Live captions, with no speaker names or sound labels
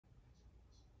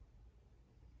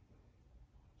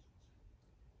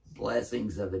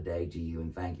Blessings of the day to you,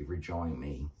 and thank you for joining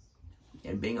me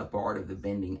and being a part of the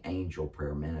Bending Angel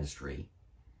Prayer Ministry.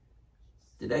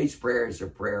 Today's prayer is a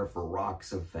prayer for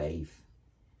rocks of faith,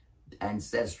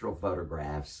 ancestral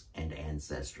photographs, and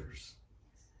ancestors.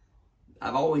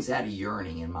 I've always had a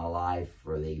yearning in my life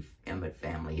for the Emmett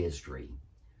family history,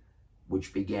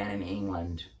 which began in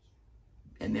England,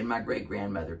 and then my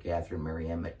great-grandmother, Catherine Mary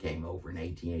Emmett, came over in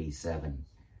 1887,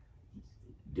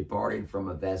 departed from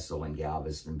a vessel in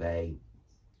Galveston Bay.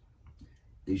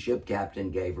 The ship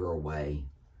captain gave her away,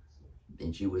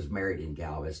 and she was married in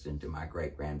Galveston to my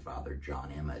great-grandfather, John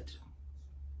Emmett.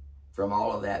 From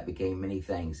all of that became many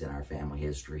things in our family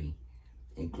history,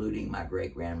 including my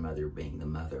great-grandmother being the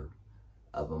mother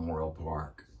of Memorial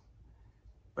Park.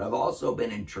 But I've also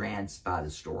been entranced by the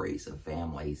stories of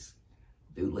families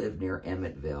who live near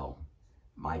Emmettville,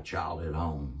 my childhood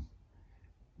home.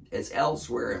 As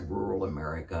elsewhere in rural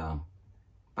America,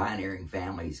 pioneering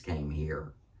families came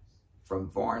here from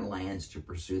foreign lands to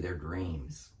pursue their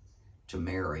dreams, to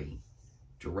marry,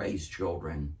 to raise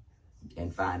children,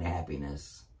 and find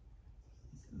happiness.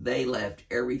 They left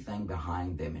everything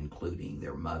behind them, including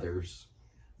their mothers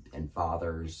and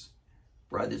fathers,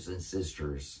 brothers and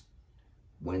sisters,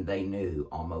 when they knew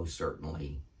almost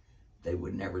certainly they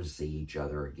would never see each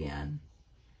other again.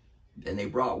 And they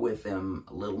brought with them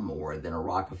little more than a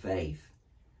rock of faith,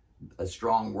 a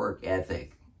strong work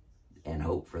ethic, and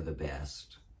hope for the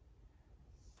best.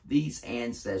 These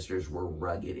ancestors were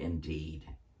rugged indeed.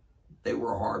 They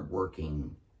were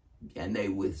hardworking, and they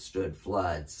withstood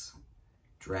floods,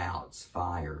 droughts,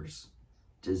 fires,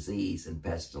 disease, and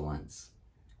pestilence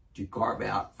to carve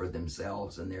out for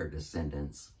themselves and their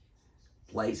descendants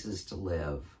places to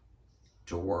live,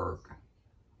 to work,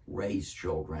 raise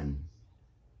children,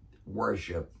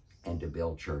 worship, and to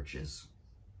build churches.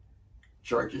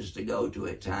 Churches to go to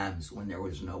at times when there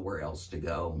was nowhere else to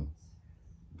go,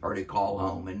 or to call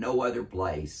home, and no other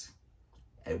place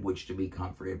at which to be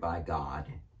comforted by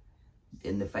God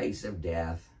in the face of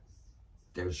death,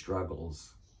 their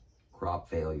struggles, crop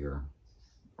failure,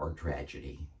 or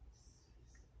tragedy.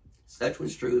 Such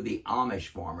was true of the Amish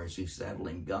farmers who settled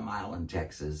in Gum Island,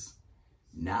 Texas,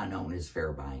 now known as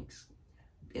Fairbanks,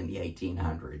 in the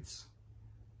 1800s.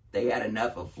 They had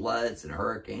enough of floods and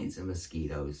hurricanes and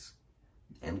mosquitoes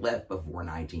and left before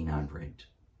 1900.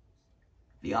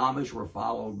 The Amish were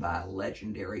followed by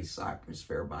legendary Cypress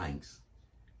Fairbanks,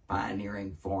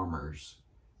 pioneering farmers,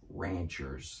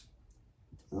 ranchers,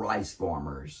 rice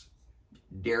farmers,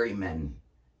 dairymen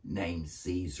named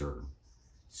Caesar,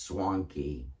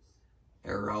 Swanky,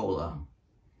 Arola,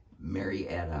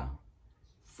 Marietta,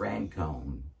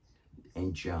 Francone,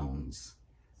 and Jones,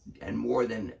 and more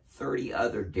than 30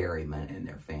 other dairymen and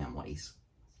their families,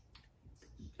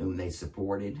 whom they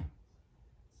supported,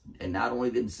 and not only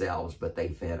themselves, but they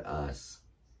fed us.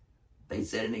 They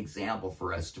set an example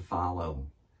for us to follow,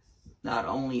 not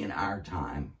only in our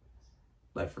time,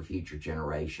 but for future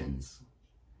generations.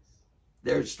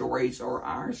 Their stories are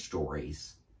our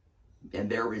stories, and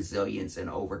their resilience in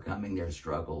overcoming their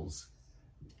struggles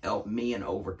helped me in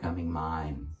overcoming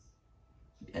mine.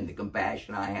 And the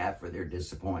compassion I have for their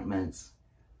disappointments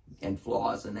and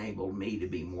flaws enabled me to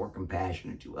be more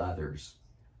compassionate to others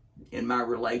in my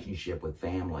relationship with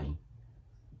family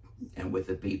and with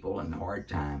the people in hard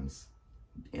times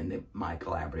in my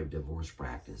collaborative divorce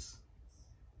practice.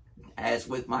 As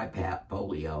with my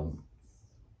polio,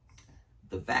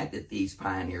 the fact that these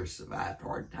pioneers survived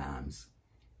hard times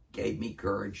gave me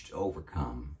courage to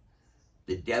overcome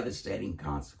the devastating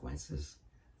consequences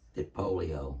that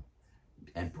polio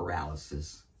and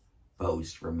paralysis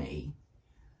posed for me.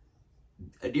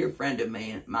 A dear friend of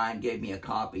mine gave me a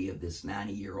copy of this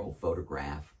 90-year-old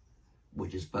photograph,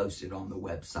 which is posted on the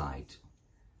website.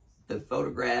 The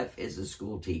photograph is a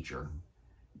school teacher,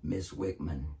 Miss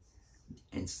Wickman,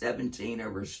 and 17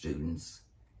 of her students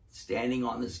standing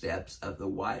on the steps of the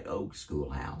White Oak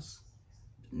Schoolhouse,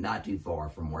 not too far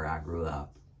from where I grew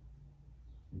up.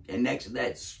 And next to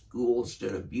that school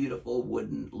stood a beautiful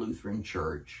wooden Lutheran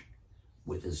church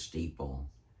with a steeple.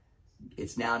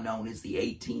 It's now known as the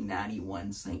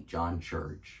 1891 St. John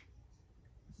Church.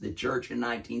 The church in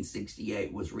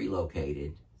 1968 was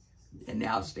relocated and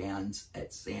now stands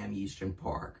at Sam Houston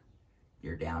Park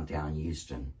near downtown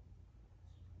Houston.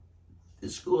 The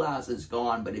schoolhouse is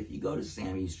gone, but if you go to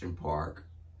Sam Houston Park,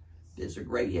 there's a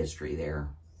great history there.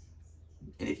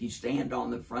 And if you stand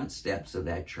on the front steps of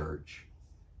that church,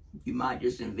 you might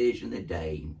just envision the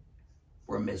day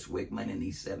where Miss Wickman and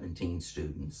these 17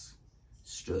 students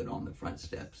stood on the front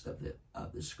steps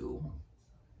of the school.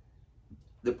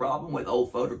 The problem with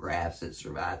old photographs that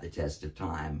survive the test of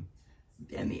time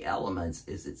and the elements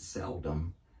is it's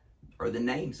seldom or the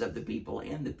names of the people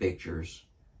in the pictures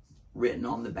written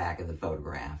on the back of the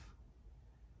photograph.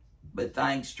 But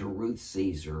thanks to Ruth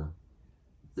Caesar,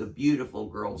 the beautiful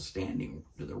girl standing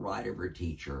to the right of her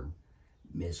teacher,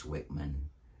 Miss Wickman,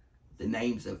 the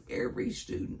names of every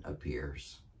student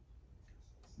appears.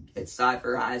 At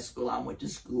Cypher High School, I went to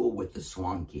school with the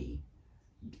Swankie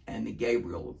and the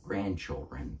Gabriel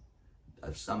grandchildren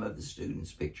of some of the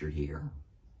students pictured here.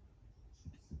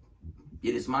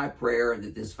 It is my prayer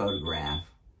that this photograph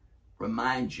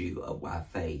reminds you of why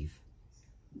faith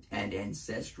and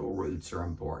ancestral roots are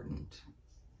important.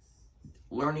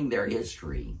 Learning their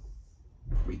history,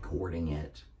 recording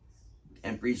it,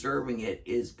 and preserving it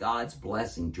is God's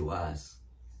blessing to us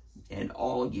and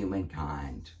all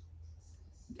humankind.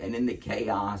 And in the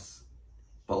chaos,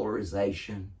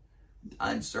 polarization,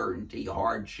 uncertainty,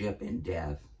 hardship, and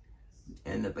death,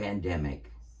 and the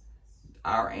pandemic,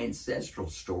 our ancestral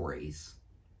stories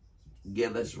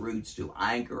give us roots to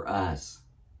anchor us,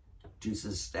 to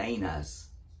sustain us,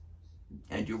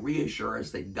 and to reassure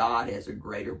us that God has a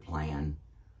greater plan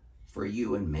for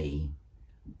you and me,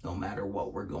 no matter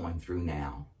what we're going through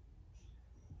now.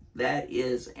 That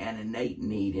is an innate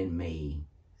need in me,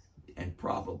 and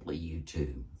probably you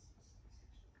too.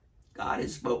 God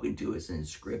has spoken to us in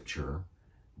Scripture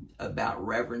about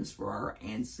reverence for our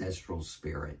ancestral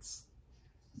spirits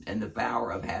and the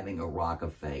power of having a rock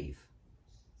of faith.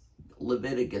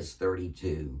 Leviticus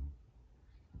 32.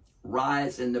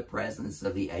 Rise in the presence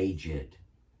of the aged,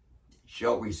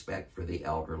 show respect for the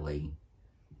elderly,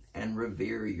 and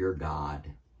revere your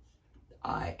God.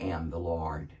 I am the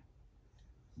Lord.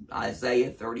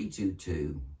 Isaiah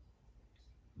 32:2.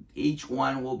 Each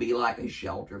one will be like a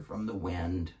shelter from the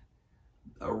wind,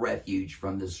 a refuge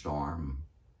from the storm,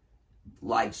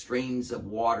 like streams of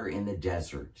water in the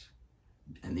desert,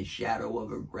 and the shadow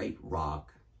of a great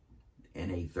rock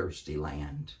in a thirsty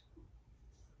land.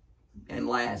 And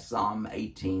last, Psalm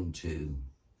 18:2.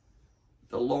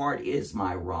 The Lord is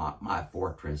my rock, my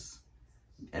fortress,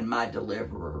 and my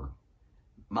deliverer.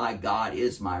 My God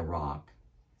is my rock,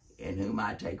 in whom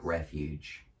I take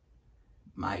refuge,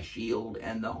 my shield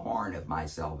and the horn of my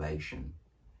salvation,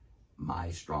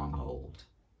 my stronghold.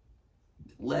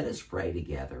 Let us pray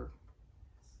together.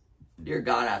 Dear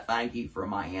God, I thank you for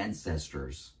my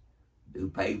ancestors who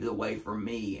paved the way for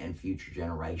me and future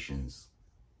generations.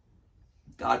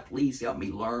 God, please help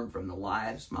me learn from the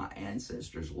lives my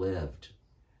ancestors lived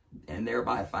and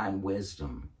thereby find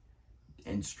wisdom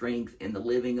and strength in the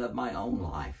living of my own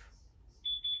life.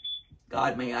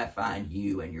 God, may I find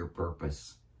you and your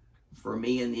purpose for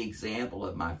me in the example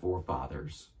of my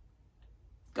forefathers.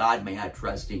 God, may I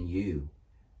trust in you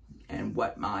and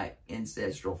what my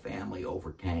ancestral family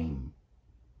overcame.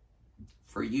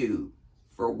 For you,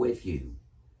 for with you,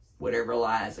 whatever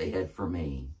lies ahead for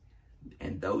me,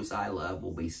 and those I love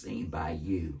will be seen by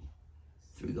you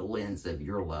through the lens of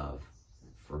your love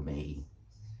for me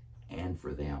and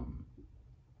for them.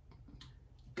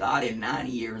 God, in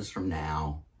 90 years from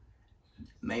now,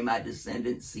 may my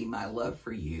descendants see my love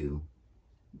for you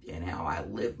and how I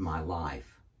lived my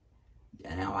life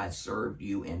and how I served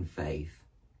you in faith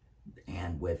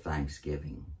and with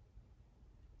thanksgiving.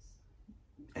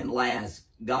 And last,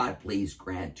 God, please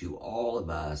grant to all of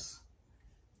us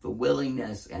the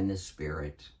willingness and the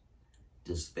spirit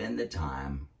to spend the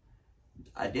time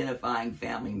identifying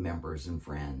family members and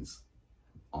friends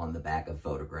on the back of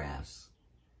photographs,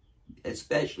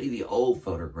 especially the old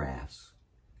photographs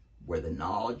where the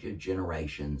knowledge of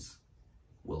generations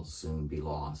will soon be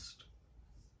lost.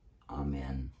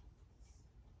 Amen.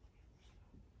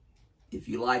 If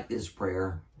you like this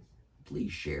prayer,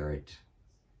 please share it.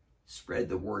 Spread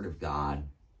the word of God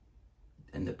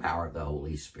and the power of the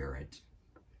Holy Spirit.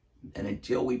 And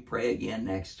until we pray again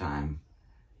next time,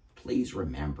 please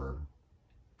remember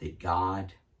that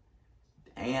God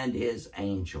and his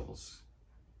angels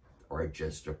are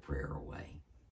just a prayer away.